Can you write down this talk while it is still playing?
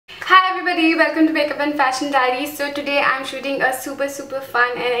Hi everybody, welcome to Makeup and Fashion Diaries. So today I'm shooting a super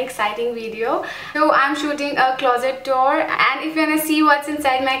fun and exciting video. So I'm shooting a closet tour, and if you want to see what's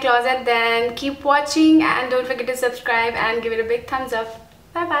inside my closet, then keep watching and don't forget to subscribe and give it a big thumbs up.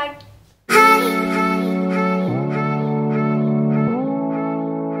 Bye bye.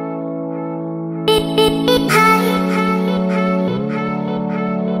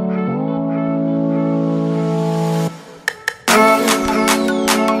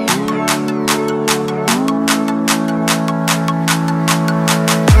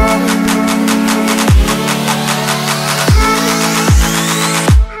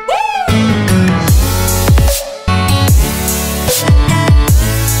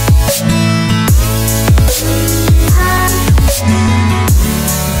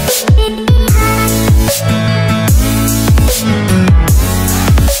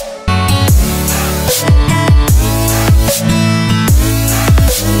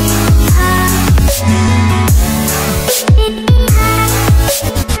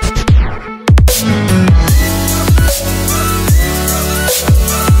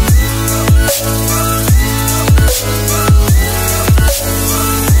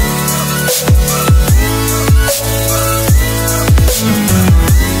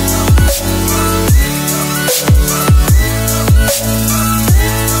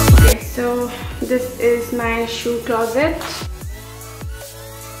 This is my shoe closet.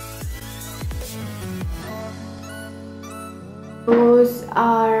 Those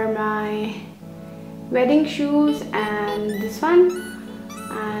are my wedding shoes and this one,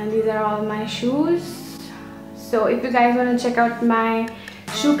 and these are all my shoes. So if you guys want to check out my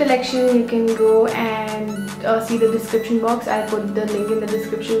shoe collection, you can go and see the description box. I'll put the link in the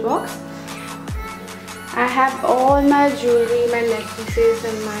description box. I have all my jewelry, my necklaces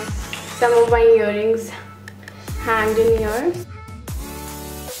and some of my earrings hanged in here.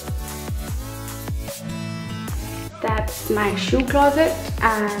 That's my shoe closet,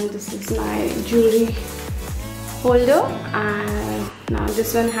 and this is my jewelry holder, and now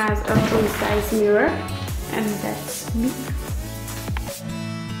this one has a full size mirror, and that's me.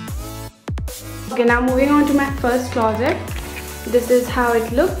 Okay, now moving on to my first closet. This is how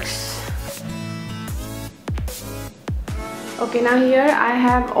it looks. Okay, now here I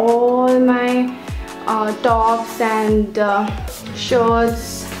have all my tops and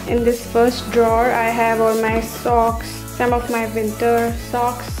shirts. In this first drawer I have all my socks, some of my winter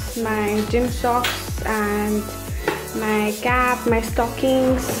socks, my gym socks, and my cap, my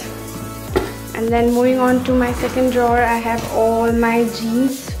stockings. And then moving on to my second drawer, I have all my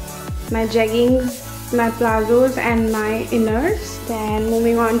jeans, my jeggings, my palazzos and my inners. Then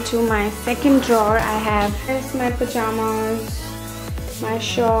moving on to my second drawer, I have my pajamas, my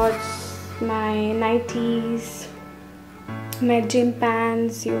shorts, my nighties, my gym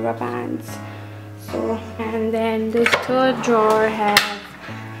pants, yoga pants. And then this third drawer has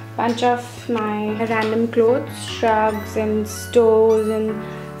a bunch of my random clothes, shrugs and stows, and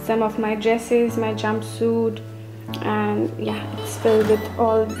some of my dresses, my jumpsuit, and yeah, it's filled with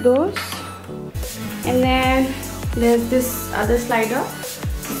all those. And then there's this other slider.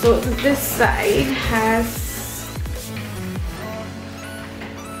 So this side has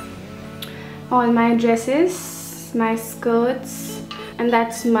all my dresses, my skirts, and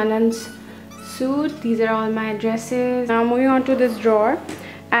that's Manan's suit. These are all my dresses. Now moving on to this drawer,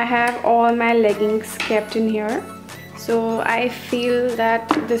 I have all my leggings kept in here. So I feel that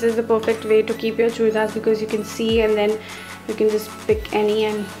this is the perfect way to keep your chudars, because you can see and then you can just pick any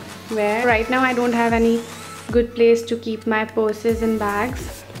and wear. Right now I don't have any good place to keep my purses and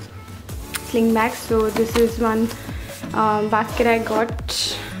bags, sling bags, so this is one basket I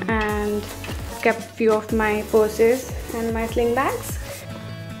got and kept few of my purses and my sling bags.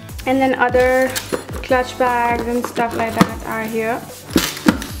 And then other clutch bags and stuff like that are here.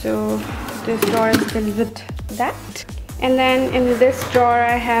 So this drawer is filled with that. And then in this drawer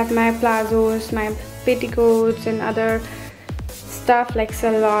I have my palazzos, my petticoats and other stuff like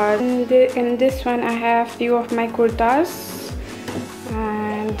salwar. In this one I have few of my kurtas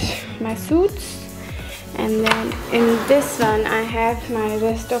and my suits. And then in this one I have my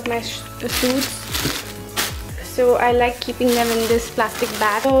rest of my suits. So I like keeping them in this plastic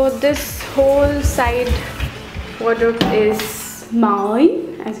bag. So this whole side wardrobe is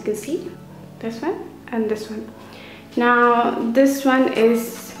mine, as you can see. This one and this one. Now this one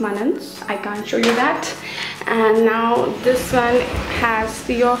is Manan's. I can't show you that. And now this one has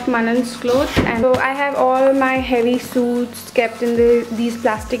few of Manan's clothes, and so I have all my heavy suits kept in these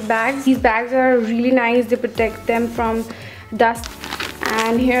plastic bags. These bags are really nice, they protect them from dust.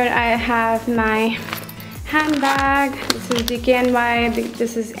 And here I have my handbag. This is DKNY,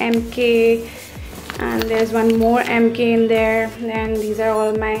 this is MK, and there's one more MK in there. Then these are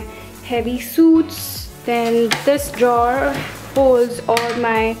all my heavy suits. Then this drawer holds all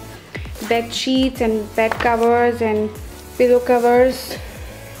my bed sheets and bed covers and pillow covers.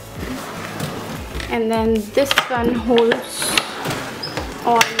 And then this one holds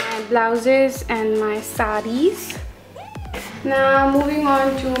all my blouses and my sarees. Now moving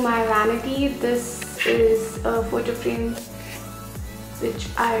on to my vanity. This is a photo frame which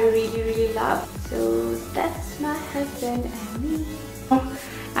I really love. So that's my husband and me.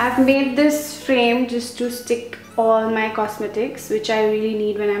 I've made this frame just to stick all my cosmetics which I really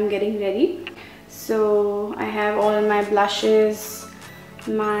need when I'm getting ready. So I have all my blushes,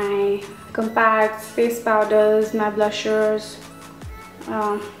 my compacts, face powders, my blushers,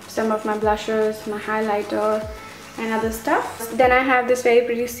 some of my blushers, my highlighter and other stuff. Then I have this very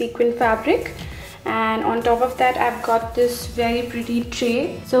pretty sequin fabric, and on top of that I've got this very pretty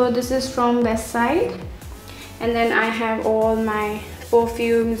tray. So this is from West Side. And then I have all my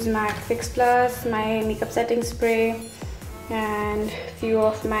perfumes, my Fix Plus, my makeup setting spray, and few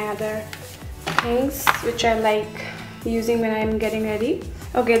of my other things which I like using when I'm getting ready.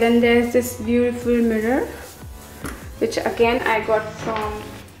 Okay, then there's this beautiful mirror which again I got from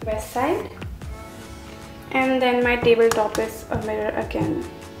West Side. And then my tabletop is a mirror again.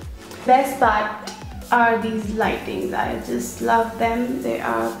 Best part are these lightings. I just love them. They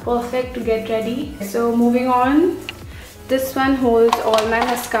are perfect to get ready. So moving on, this one holds all my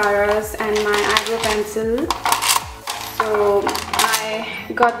mascaras and my eyebrow pencil. So I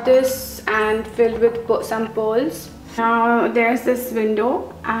got this and filled with some pearls. Now there's this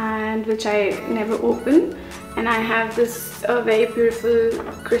window and which I never open, and I have this very beautiful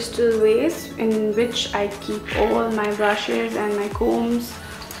crystal vase in which I keep all my brushes and my combs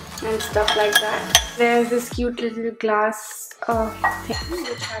and stuff like that. There's this cute little glass thing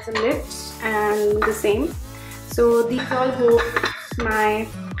which has a lid and the same. So these all hold my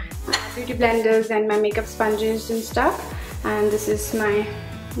beauty blenders and my makeup sponges and stuff. And this is my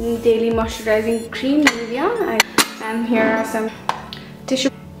daily moisturizing cream, Nivea. And here are some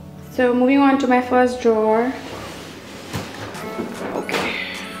tissue. So moving on to my first drawer. Okay.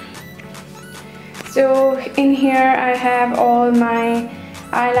 So in here I have all my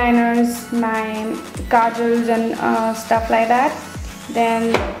eyeliners, my kajals and stuff like that.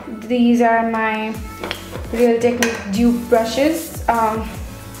 Then these are my Real Technique dupe brushes.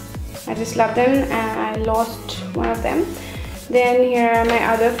 I just love them and I lost one of them. Then here are my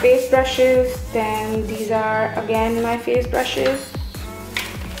other face brushes. Then these are again my face brushes.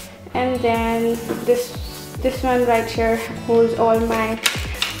 And then this one right here holds all my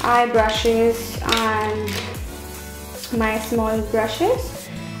eye brushes and my small brushes.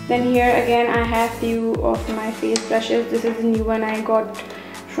 Then here again I have few of my face brushes. This is the new one I got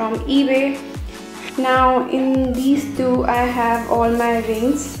from eBay. Now in these two I have all my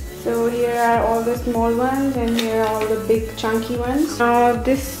rings. So here are all the small ones and here are all the big chunky ones. Now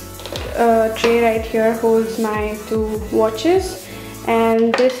this tray right here holds my two watches,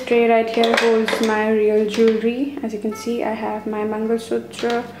 and this tray right here holds my real jewelry. As you can see, I have my Mangal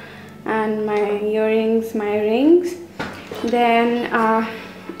Sutra and my earrings, my rings. Then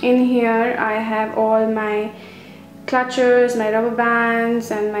in here I have all my clutches, my rubber bands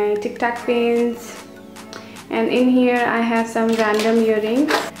and my tic tac pins. And in here I have some random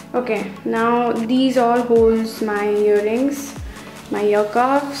earrings. Okay, now these all holds my earrings, my ear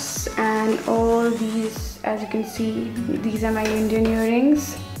cuffs, and all these, as you can see, these are my Indian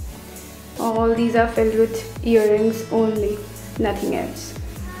earrings. All these are filled with earrings only, nothing else.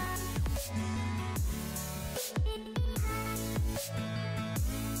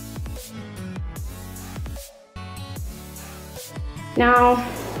 Now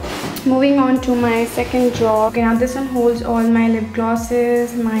moving on to my second drawer. Okay, now this one holds all my lip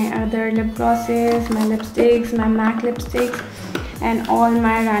glosses, my other lip glosses, my lipsticks, my MAC lipsticks, and all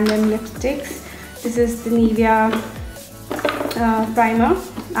my random lipsticks. This is the Nivea primer,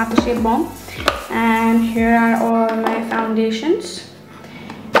 aftershave balm, and here are all my foundations.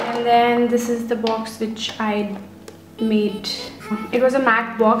 And then this is the box which I made. It was a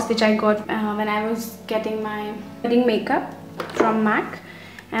MAC box which I got when I was getting my wedding makeup from MAC.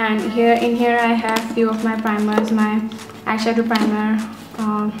 And in here I have few of my primers, my eyeshadow primer.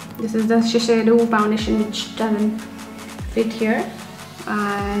 This is the Shiseido foundation which doesn't fit here,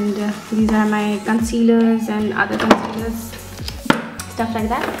 and these are my concealers and other concealers, stuff like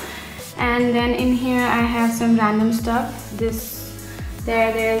that. And then in here I have some random stuff. There's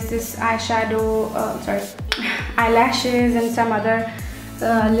this eyeshadow, eyelashes and some other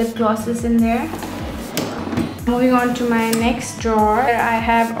lip glosses in there. Moving on to my next drawer, I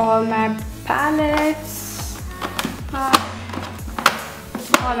have all my palettes.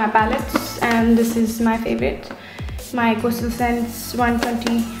 And this is my favorite, my xoxo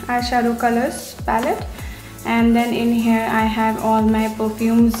 120 eyeshadow colors palette. And then in here I have all my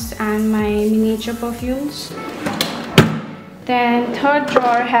perfumes and my miniature perfumes. Then third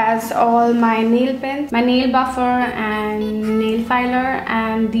drawer has all my nail pens, my nail buffer and nail filer,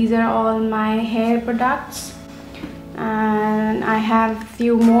 and these are all my hair products. And I have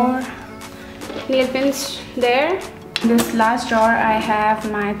few more nail pens there. This last drawer I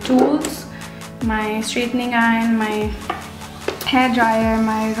have my tools, my straightening iron, my hair dryer,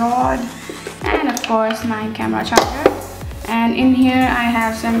 my rod, and of course my camera charger. And in here I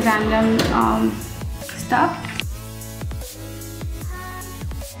have some random stuff.